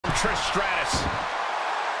Trish Stratus.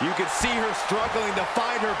 You can see her struggling to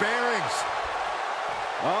find her bearings.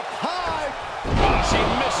 Up high. Oh, she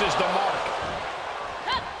misses the mark.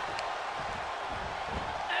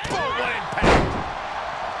 Oh, what impact.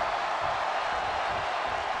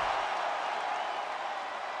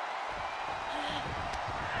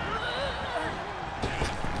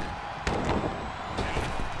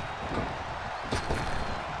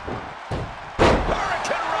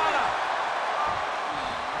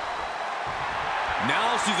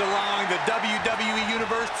 Now she's allowing the WWE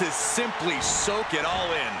Universe to simply soak it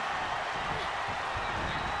all in.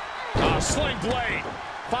 Sling blade.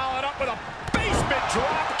 Followed up with a basement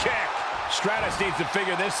drop kick. Stratus needs to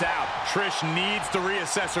figure this out. Trish needs to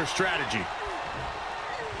reassess her strategy.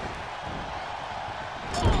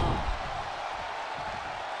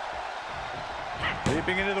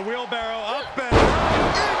 Leaping into the wheelbarrow, up and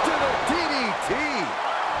into the DDT.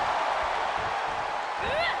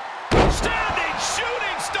 Standing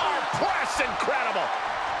shooting star press, incredible.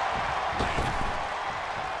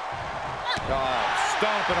 Oh,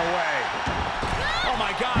 stomping away. Oh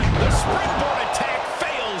my God, the springboard attack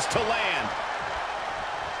fails to land.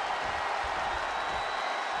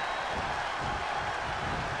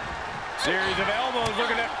 Series of elbows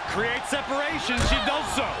looking to create separation. She does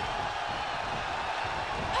so.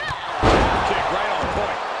 Kick right on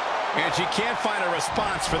point. And she can't find a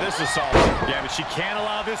response for this assault. Yeah, but she can't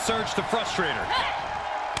allow this surge to frustrate her.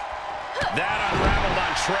 That unraveled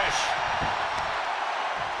on Trish.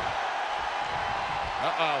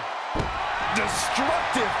 Uh-oh.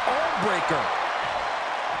 Destructive arm breaker.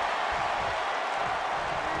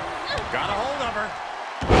 Got a hold of her.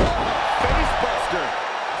 Face buster.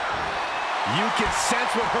 You can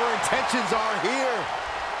sense what her intentions are here.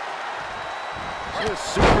 This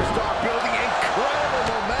superstar building incredible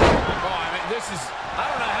momentum. Oh, I mean, this is,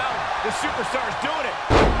 I don't know how the superstar is doing it.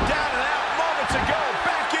 Down and out moments ago,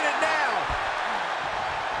 back in it now.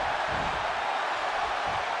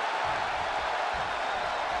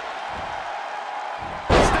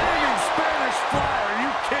 Standing Spanish fly, are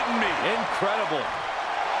you kidding me? Incredible.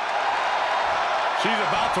 She's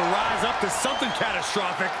about to rise up to something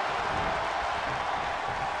catastrophic.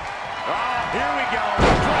 Here we go.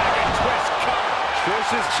 Dragon twist cover.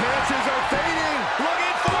 Trish's chances are fading.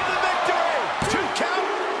 Looking for the victory. 2 count.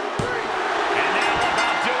 And that'll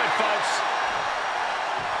about do it, folks.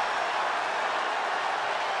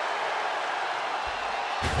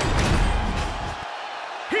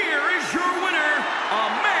 Here is your winner,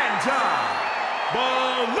 Amanda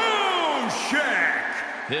Balushek.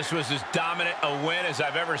 This was as dominant a win as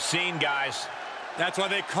I've ever seen, guys. That's why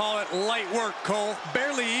they call it light work, Cole.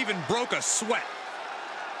 Barely even broke a sweat.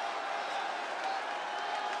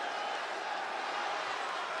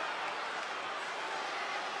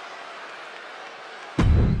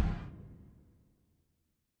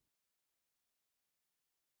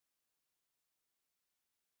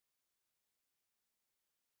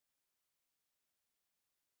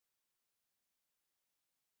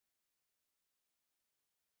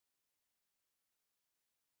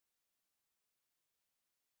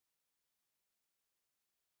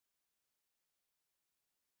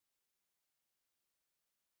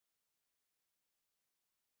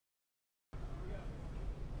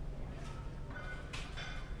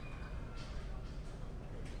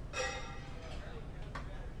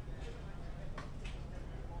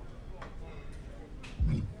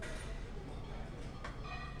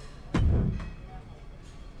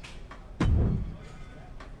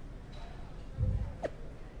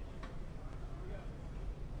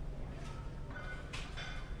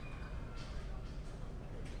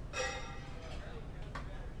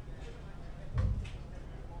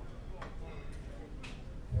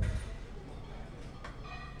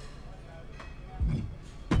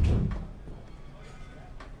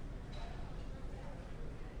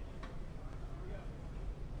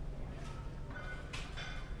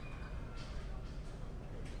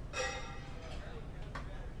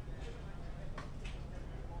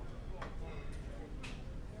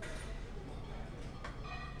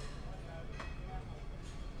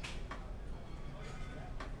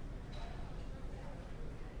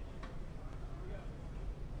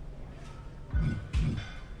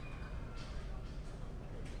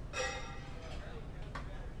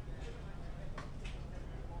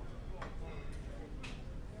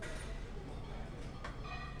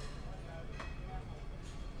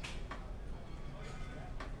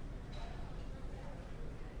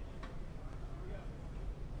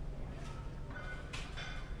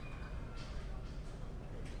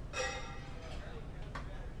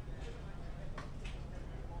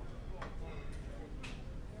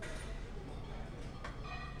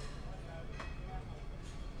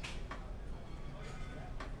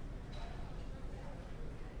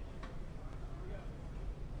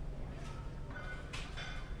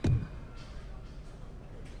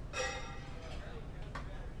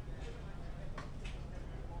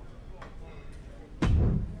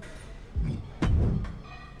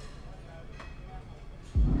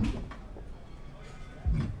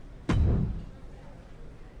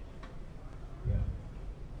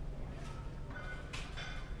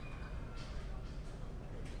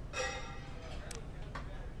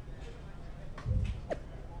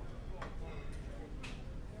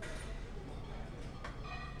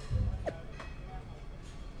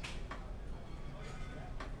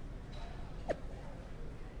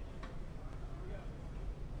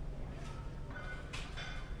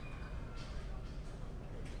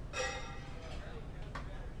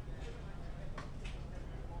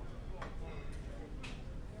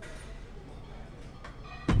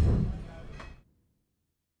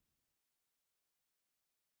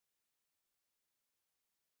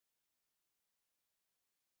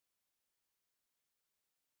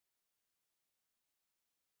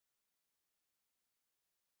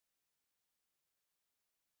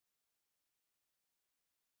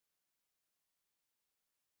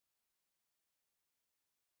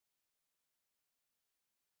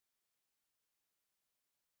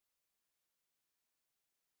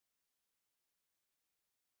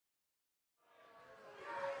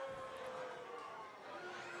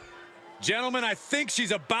 Gentlemen, I think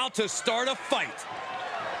she's about to start a fight.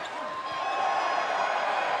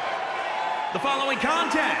 The following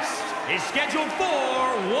contest is scheduled for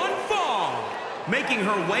one fall. Making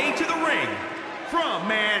her way to the ring from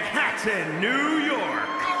Manhattan, New York,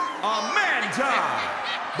 Amanda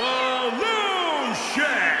Balloon.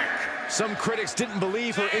 Some critics didn't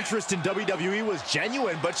believe her interest in WWE was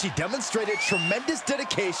genuine, but she demonstrated tremendous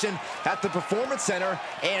dedication at the Performance Center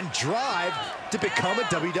and drive to become a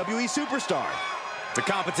WWE superstar. The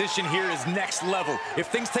competition here is next level. If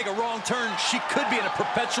things take a wrong turn, she could be in a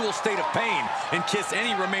perpetual state of pain and kiss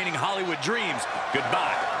any remaining Hollywood dreams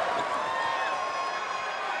goodbye.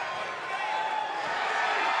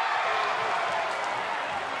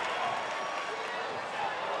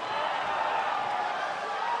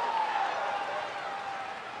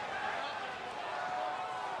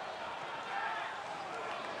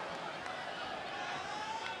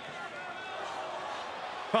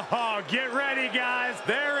 Oh, get ready, guys.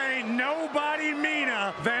 There ain't nobody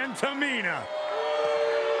meaner than Tamina.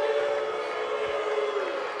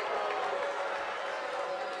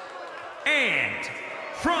 And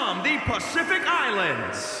from the Pacific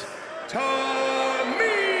Islands, Tamina!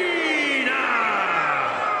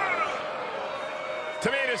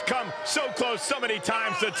 Tamina's come so close so many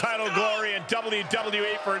times to title glory in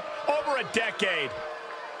WWE for over a decade.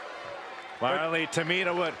 Finally,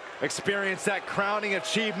 Tamina would experience that crowning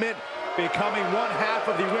achievement, becoming one half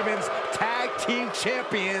of the Women's Tag Team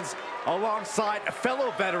Champions alongside fellow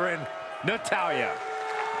veteran Natalya.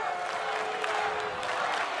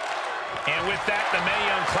 And with that, the Mae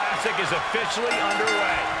Young Classic is officially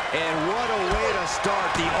underway. And what a way to start.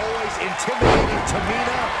 The always intimidating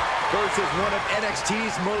Tamina versus one of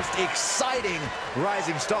NXT's most exciting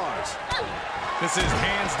rising stars. This is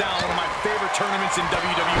hands down one of my favorite tournaments in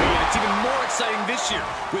WWE, and it's even more exciting this year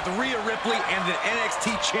with Rhea Ripley and an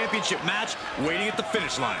NXT Championship match waiting at the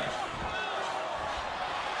finish line.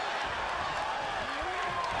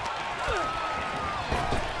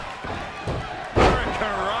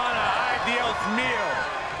 Hurricanrana, ideal meal.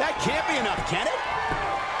 That can't be enough, can it?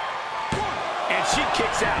 And she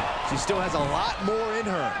kicks out. She still has a lot more in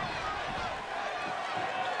her.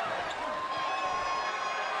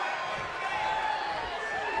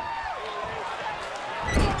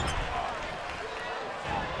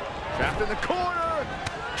 Trapped in the corner.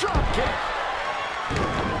 Drop kick.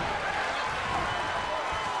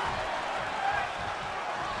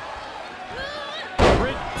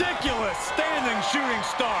 Ridiculous standing shooting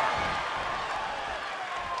star.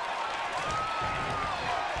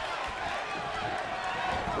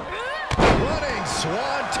 Running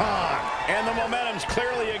swanton. And the momentum's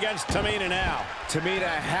clearly against Tamina now. Tamina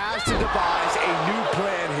has to devise a new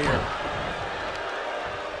plan here.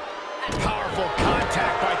 Powerful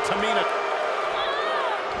contact by Tamina.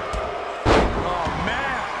 Oh,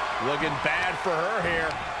 man. Looking bad for her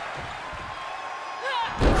here.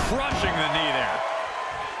 Crushing the knee there.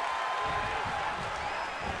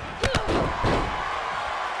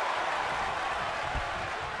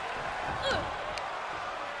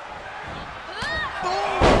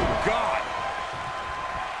 Oh, God.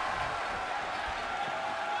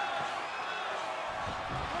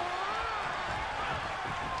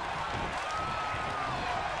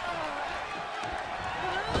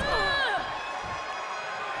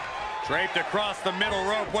 Draped across the middle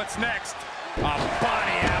rope. What's next? A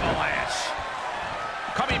body avalanche.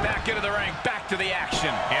 Coming back into the ring, back to the action.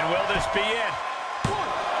 And will this be it? 1,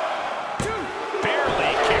 2.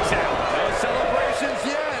 Barely kicks out. No celebrations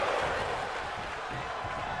yet.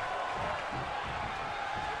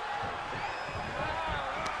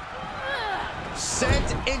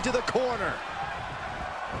 Sent into the corner.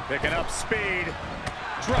 Picking up speed.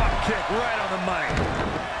 Drop kick right on the money.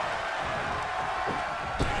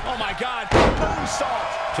 Oh, my God. Moonsault.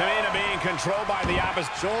 Tamina being controlled by the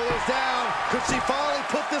opposite. Shoulders down. Could she finally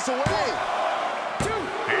put this away? 2.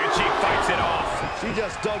 And she fights it off. She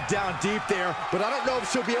just dug down deep there, but I don't know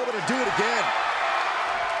if she'll be able to do it again.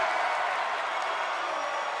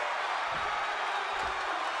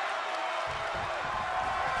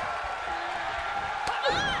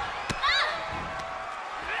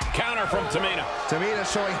 Counter from Tamina. Tamina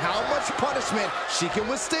showing how much punishment she can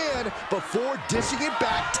withstand before dishing it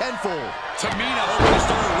back tenfold. Tamina hoping to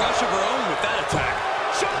start a rush of her own with that attack.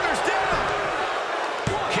 Shoulders down.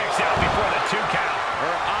 Kicks out before the 2 count.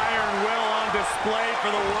 Her iron will on display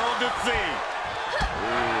for the world to see.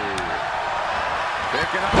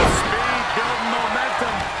 Picking up speed, building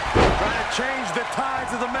momentum. Trying to change the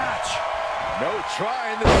tides of the match. No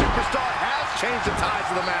trying. The superstar has changed the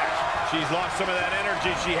tides of the match. She's lost some of that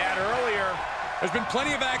energy she had earlier. There's been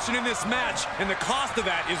plenty of action in this match, and the cost of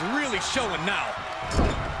that is really showing now.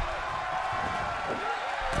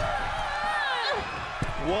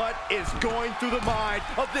 What is going through the mind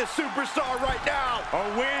of this superstar right now? A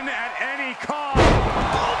win at any cost.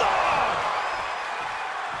 Bulldog!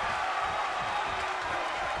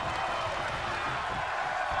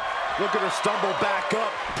 Look at her stumble back up,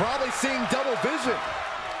 probably seeing double vision.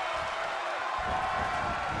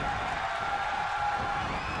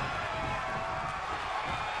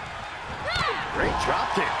 Great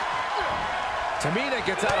dropkick. Tamina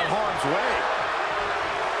gets out of harm's way.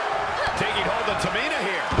 Taking hold of Tamina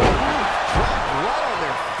here. Drop right on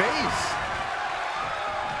their face.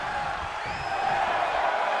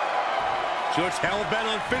 She looks hell-bent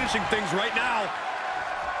on finishing things right now.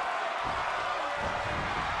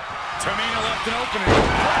 Tamina left an opening.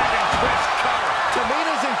 Dragon twist cover.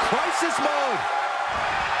 Tamina's in crisis mode.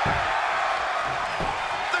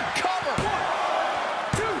 The cover.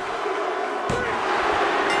 1, 2, 3.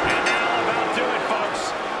 And that'll about do it, folks.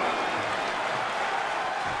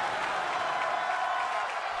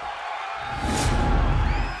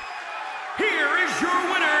 Here is your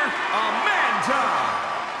winner, Amanda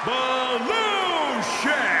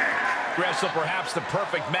Balushek. Wrestle perhaps the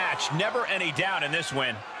perfect match. Never any doubt in this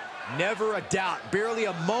win. Never a doubt, barely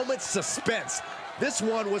a moment's suspense. This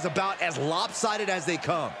one was about as lopsided as they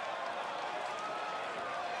come.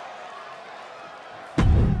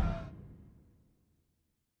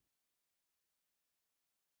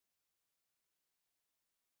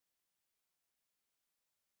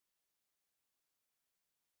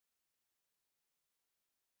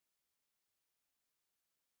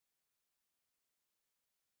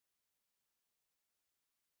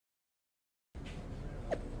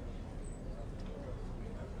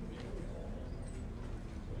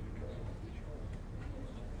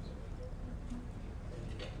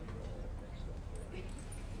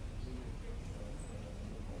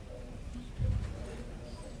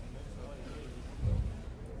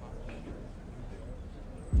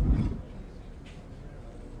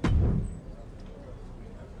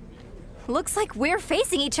 Looks like we're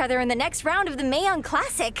facing each other in the next round of the Mae Young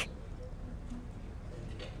Classic.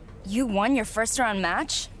 You won your first round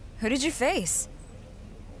match? Who did you face?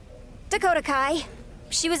 Dakota Kai.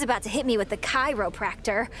 She was about to hit me with the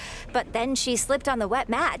chiropractor, but then she slipped on the wet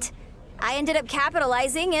mat. I ended up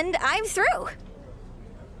capitalizing, and I'm through.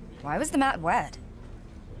 Why was the mat wet?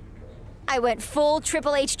 I went full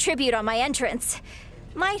Triple H tribute on my entrance.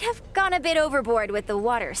 Might have gone a bit overboard with the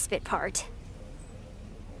water spit part.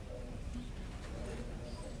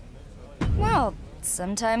 Well,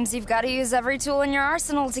 sometimes you've got to use every tool in your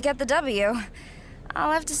arsenal to get the W.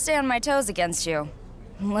 I'll have to stay on my toes against you.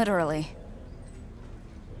 Literally.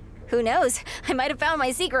 Who knows? I might have found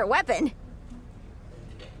my secret weapon.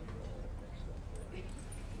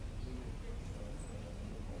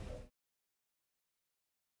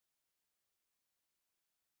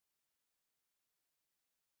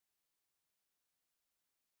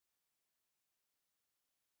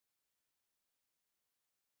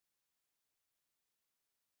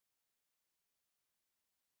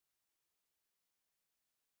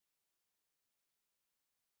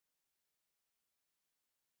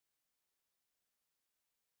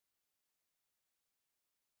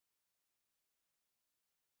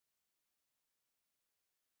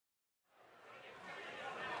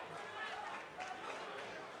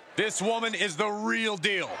 This woman is the real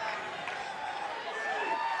deal.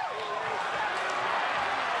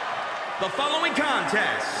 The following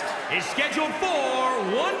contest is scheduled for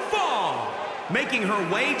one fall. Making her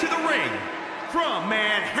way to the ring from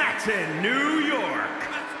Manhattan, New York,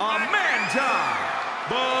 Amanda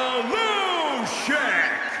Balushek.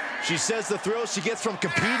 She says the thrill she gets from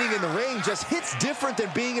competing in the ring just hits different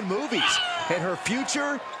than being in movies. And her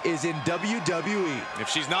future is in WWE. If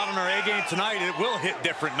she's not on her A game tonight, it will hit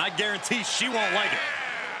different, and I guarantee she won't like it.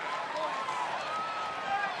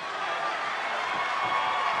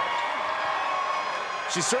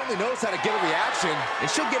 She certainly knows how to get a reaction,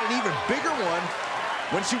 and she'll get an even bigger one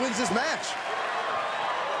when she wins this match.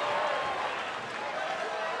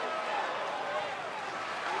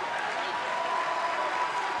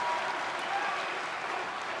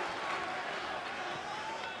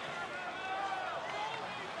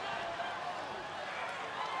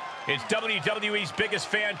 It's WWE's biggest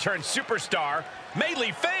fan turned superstar,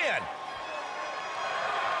 Mae Fan.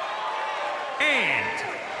 And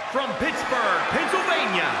from Pittsburgh,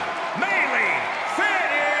 Pennsylvania, Mae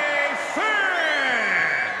Fan.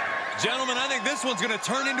 Gentlemen, I think this one's going to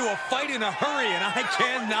turn into a fight in a hurry, and I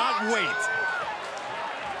cannot wait.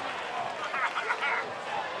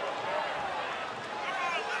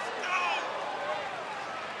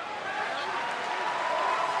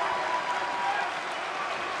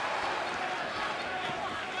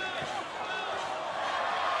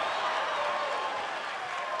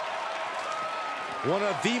 One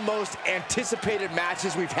of the most anticipated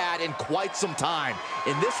matches we've had in quite some time.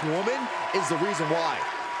 And this woman is the reason why.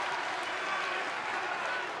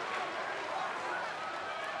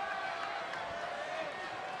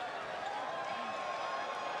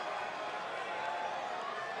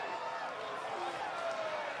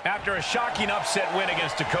 After a shocking upset win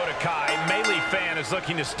against Dakota Kai, Mei Li Fan is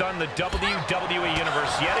looking to stun the WWE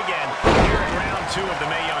Universe yet again here in round 2 of the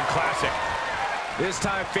Mae Young Classic. This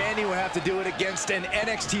time, Fanny will have to do it against an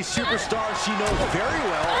NXT superstar she knows very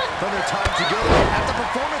well from their time together at the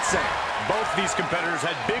Performance Center. Both of these competitors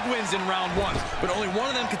had big wins in round 1, but only one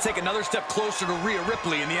of them could take another step closer to Rhea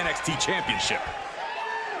Ripley in the NXT Championship.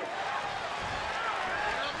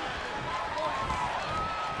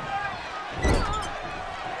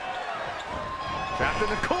 Trapped in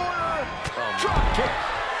the corner. Drop kick.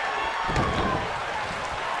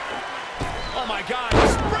 Oh my God,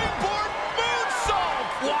 springboard moonsault!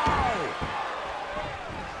 Wow!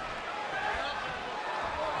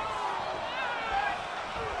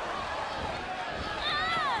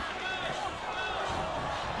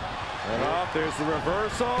 And off, there's the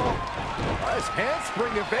reversal. Nice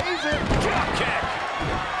handspring evasion. Drop kick.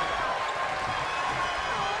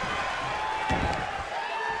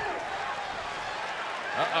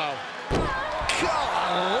 Uh-oh.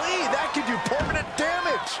 Golly, that could do permanent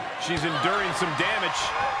damage. She's enduring some damage.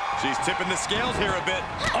 She's tipping the scales here a bit.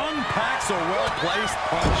 Unpacks a well-placed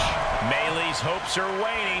punch. Mei Li's hopes are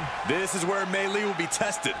waning. This is where Mei Li will be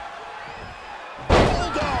tested.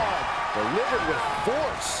 Bulldog delivered with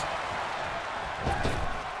force.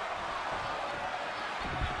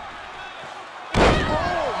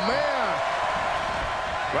 Oh, man.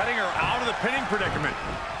 Letting her out of the pinning predicament.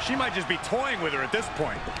 She might just be toying with her at this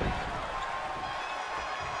point.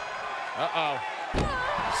 Uh-oh.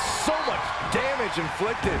 So much damage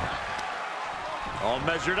inflicted. All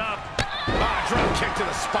measured up. Ah, drop kick to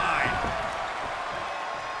the spine.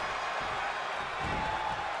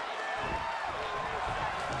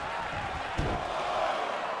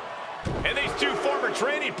 And these two former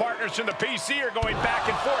training partners from the PC are going back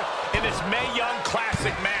and forth in this Mae Young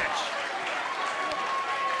Classic match.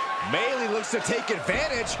 Mei Li looks to take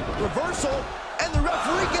advantage. Reversal, and the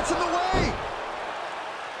referee gets in the way.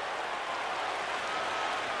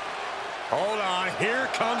 Hold on, here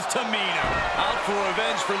comes Tamina. Out for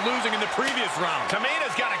revenge for losing in the previous round.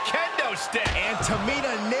 Tamina's got a kendo stick. And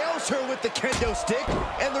Tamina nails her with the kendo stick,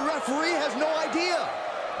 and the referee has no idea.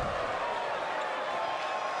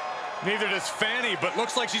 Neither does Fanny, but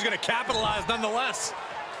looks like she's going to capitalize nonetheless.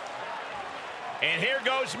 And here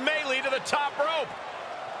goes Mei Li to the top rope.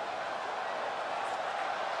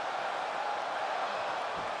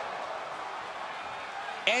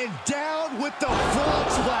 And down with the frog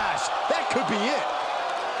splash. That could be it.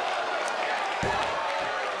 1,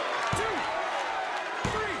 2,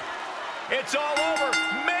 3. It's all over.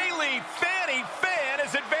 Mei Li Fanny Fan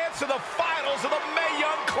is advanced to the finals of the Mae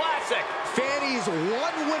Young Classic. Fanny's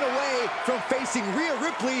one win away from facing Rhea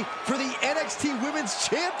Ripley for the NXT Women's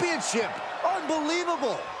Championship.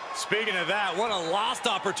 Unbelievable. Speaking of that, what a lost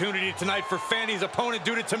opportunity tonight for Fanny's opponent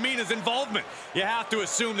due to Tamina's involvement. You have to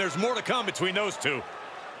assume there's more to come between those two.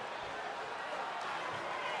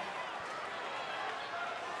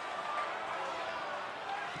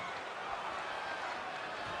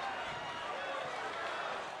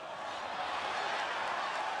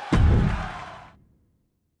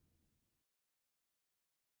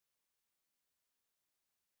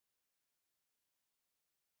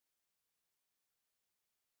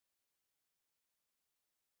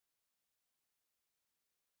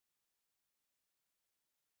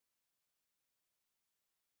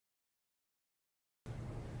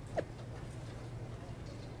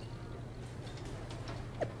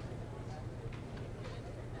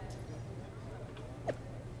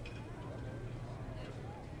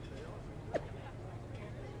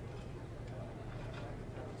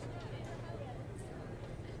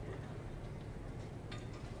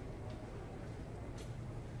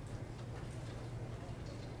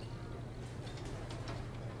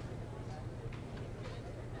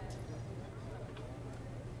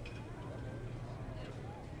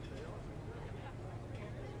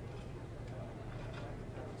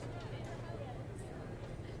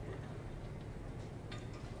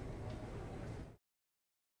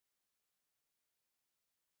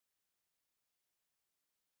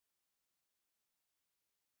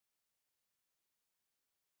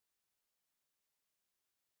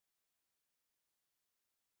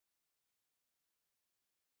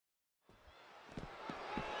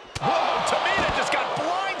 Whoa, Tamina just got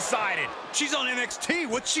blindsided. She's on NXT.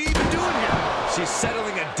 What's she even doing here? She's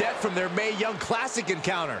settling a debt from their Mae Young Classic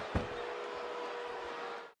encounter.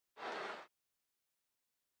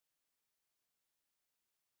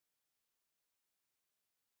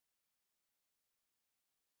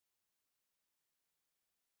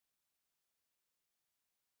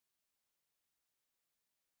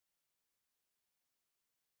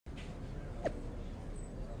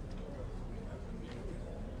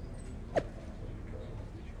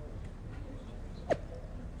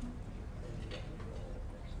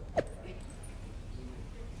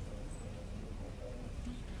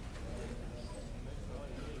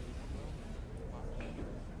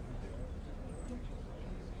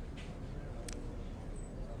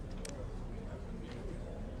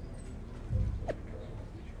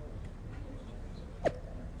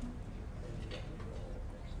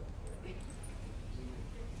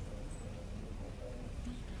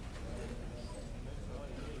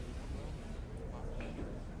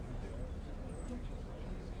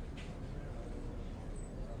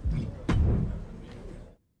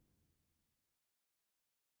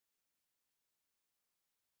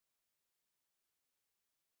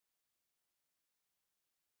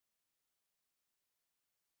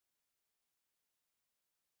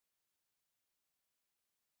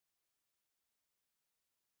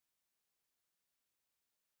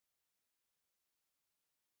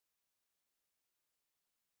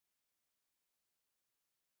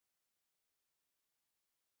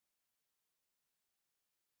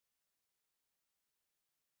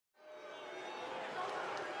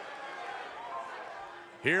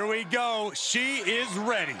 Here we go. She is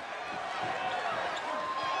ready.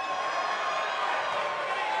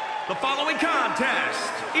 The following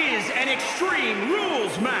contest is an Extreme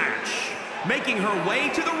Rules match. Making her way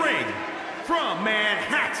to the ring from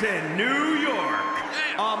Manhattan, New York,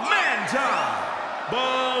 Amanda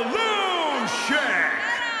Balloon-Shack.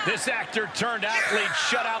 This actor-turned-athlete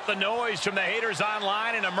shut out the noise from the haters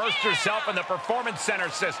online and immersed herself in the Performance Center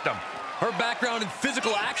system. Her background in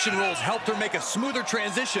physical action roles helped her make a smoother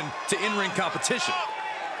transition to in-ring competition.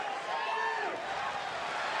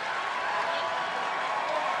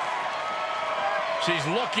 She's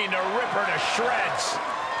looking to rip her to shreds.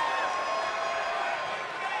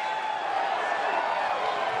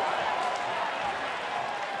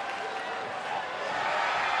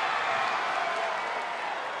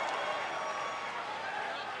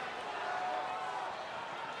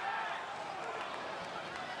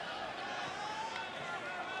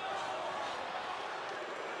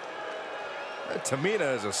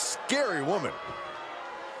 Tamina is a scary woman.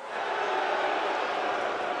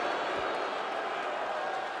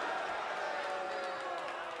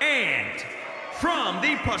 And from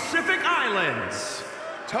the Pacific Islands,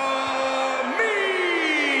 Tamina!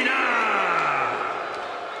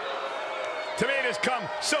 Tamina's come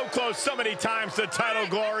so close so many times to title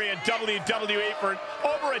glory in WWE for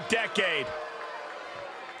over a decade.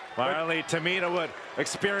 Finally, Tamina would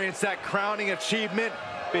experience that crowning achievement,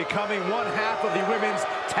 becoming one half of the women's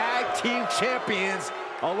tag team champions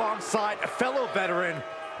alongside a fellow veteran,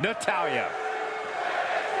 Natalya.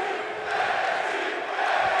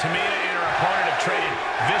 Tamina and her opponent have traded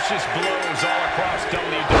vicious blows all across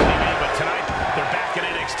WWE, but tonight they're back in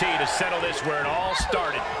NXT to settle this where it all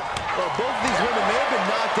started. Well, both of these women may have been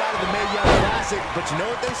knocked out of the Mae Young Classic, but you know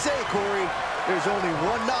what they say, Corey? There's only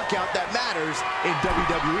one knockout that matters in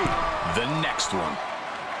WWE. The next one.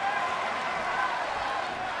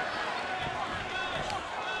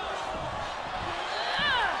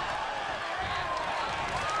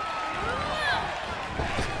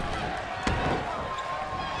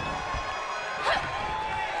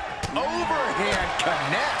 Overhand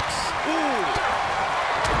connects. Ooh.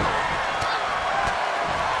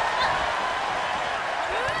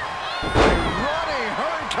 Running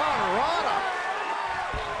Hurricanrana.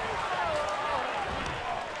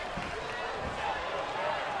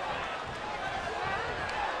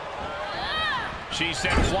 She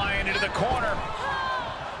sent flying into the corner.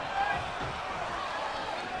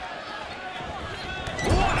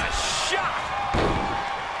 What a shot!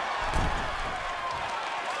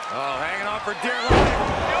 Oh, hanging on for dear life.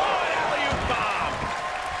 Oh, an alley-oop bomb!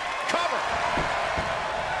 Cover!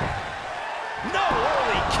 No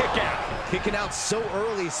early kick out. Kicking out so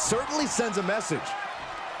early certainly sends a message.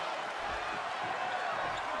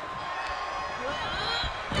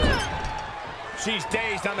 She's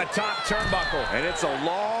dazed on the top turnbuckle. And it's a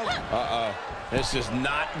long... This is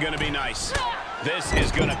not gonna be nice. This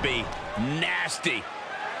is gonna be nasty.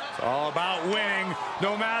 It's all about winning,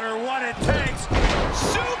 no matter what it takes.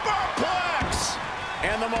 Superplex!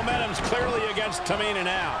 And the momentum's clearly against Tamina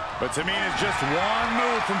now. But Tamina's just one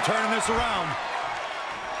move from turning this around.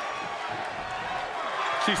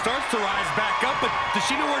 She starts to rise back up, but does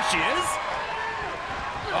she know where she is?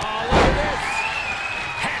 Oh, look at this.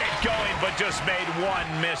 Had it going, but just made one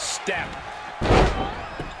misstep.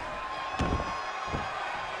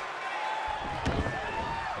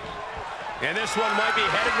 And this one might be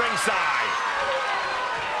headed ringside.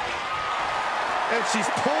 And she's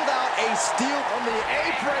pulled out a steel on the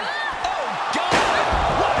apron. Oh, God!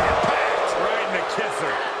 What impact! Right in the kisser.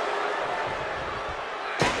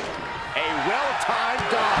 A well-timed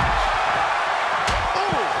dodge.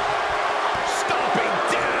 Ooh! Stomping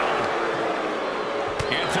down.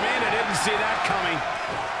 And Tamina didn't see that coming.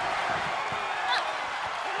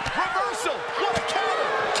 Reversal! What a counter!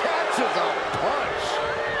 Catches a punch.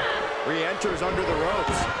 Re-enters under the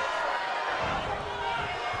ropes.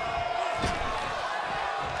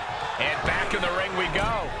 And back in the ring we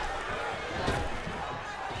go.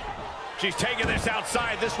 She's taking this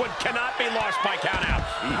outside. This one cannot be lost by countout.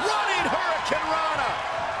 Running Hurricanrana.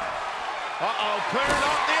 Uh-oh, clearing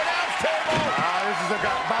off the announce table. This is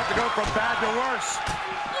about to go from bad to worse.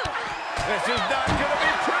 This is not going to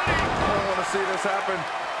be pretty. I don't want to see this happen.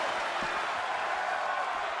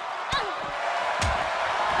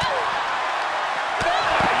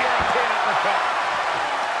 European uppercut.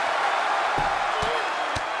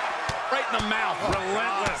 Right in the mouth.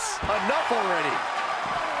 Relentless. Enough already.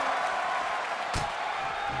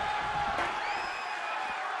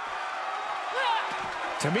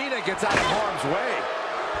 Tamina gets out of harm's way.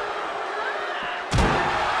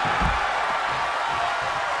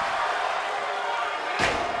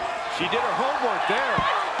 She did her homework there.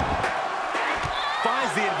 Finds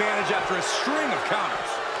the advantage after a string of counters.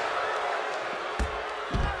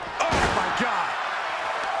 Oh, my God.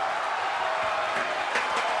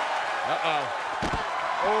 Uh-oh.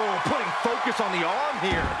 Oh, putting focus on the arm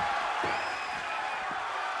here.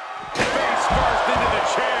 Face first into the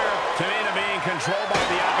chair. Tamina being controlled by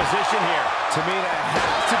the opposition here. Tamina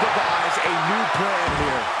has to devise a new plan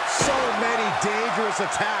here. So many dangerous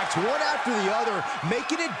attacks, one after the other,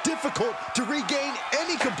 making it difficult to regain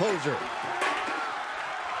any composure.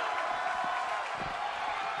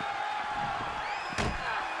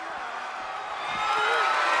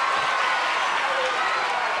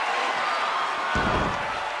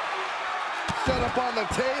 Set up on the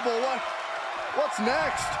table. What's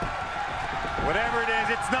next? Whatever it is,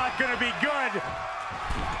 it's not going to be good.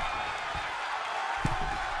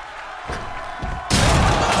 To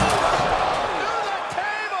the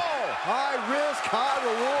table! High risk, high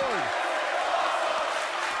reward.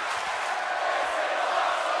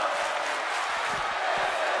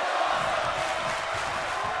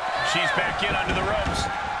 She's back in under the ropes.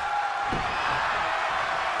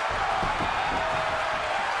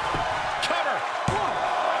 Cover.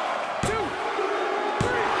 1, 2,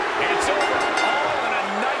 3. It's over. All in a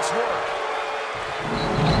nice work.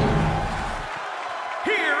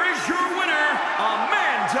 Here is your winner,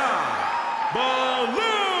 Amanda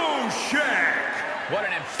Balushek. What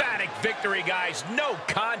an emphatic victory, guys. No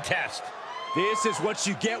contest. This is what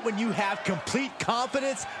you get when you have complete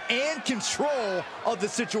confidence and control of the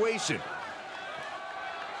situation.